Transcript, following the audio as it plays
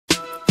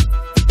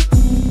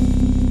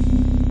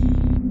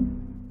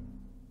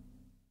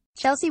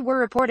Chelsea were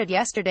reported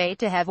yesterday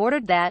to have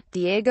ordered that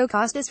Diego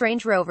Costa's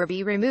Range Rover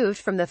be removed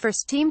from the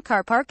first-team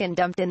car park and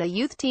dumped in the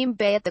youth team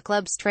bay at the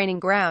club's training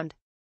ground.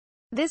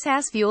 This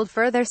has fueled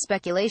further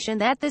speculation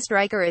that the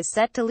striker is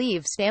set to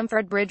leave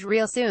Stamford Bridge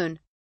real soon.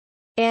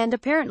 And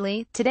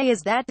apparently, today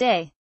is that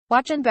day.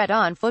 Watch and bet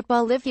on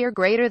football. Live here.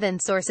 Greater than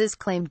sources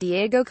claim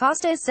Diego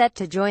Costa is set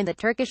to join the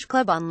Turkish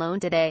club on loan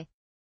today.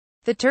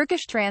 The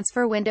Turkish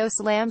transfer window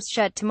slams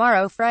shut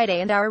tomorrow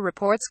Friday, and our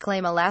reports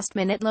claim a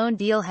last-minute loan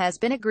deal has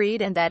been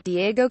agreed and that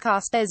Diego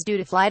Costa is due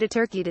to fly to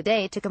Turkey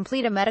today to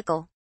complete a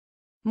medical.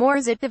 More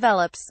as it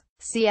develops.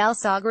 See Al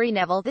Sagri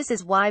Neville. This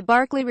is why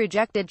Barkley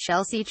rejected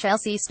Chelsea.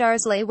 Chelsea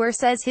star's Lawer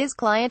says his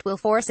client will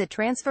force a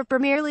transfer.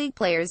 Premier League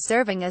players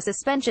serving a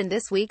suspension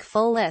this week.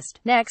 Full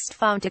list. Next.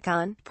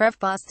 Founticon. Prev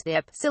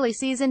Posttip.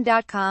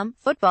 SillySeason.com.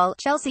 Football.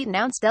 Chelsea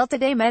announced Delta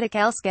Day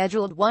Medical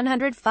scheduled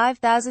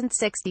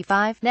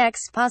 105,065.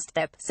 Next.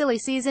 Posttip.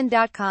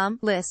 SillySeason.com.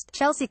 List.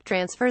 Chelsea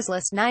transfers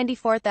list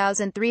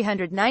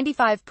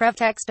 94,395. Prev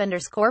text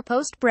underscore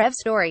post. Prev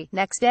story.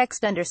 Next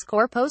text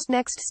underscore post.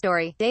 Next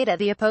story. Data.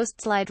 The post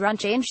slide run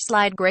change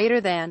slide greater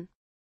than.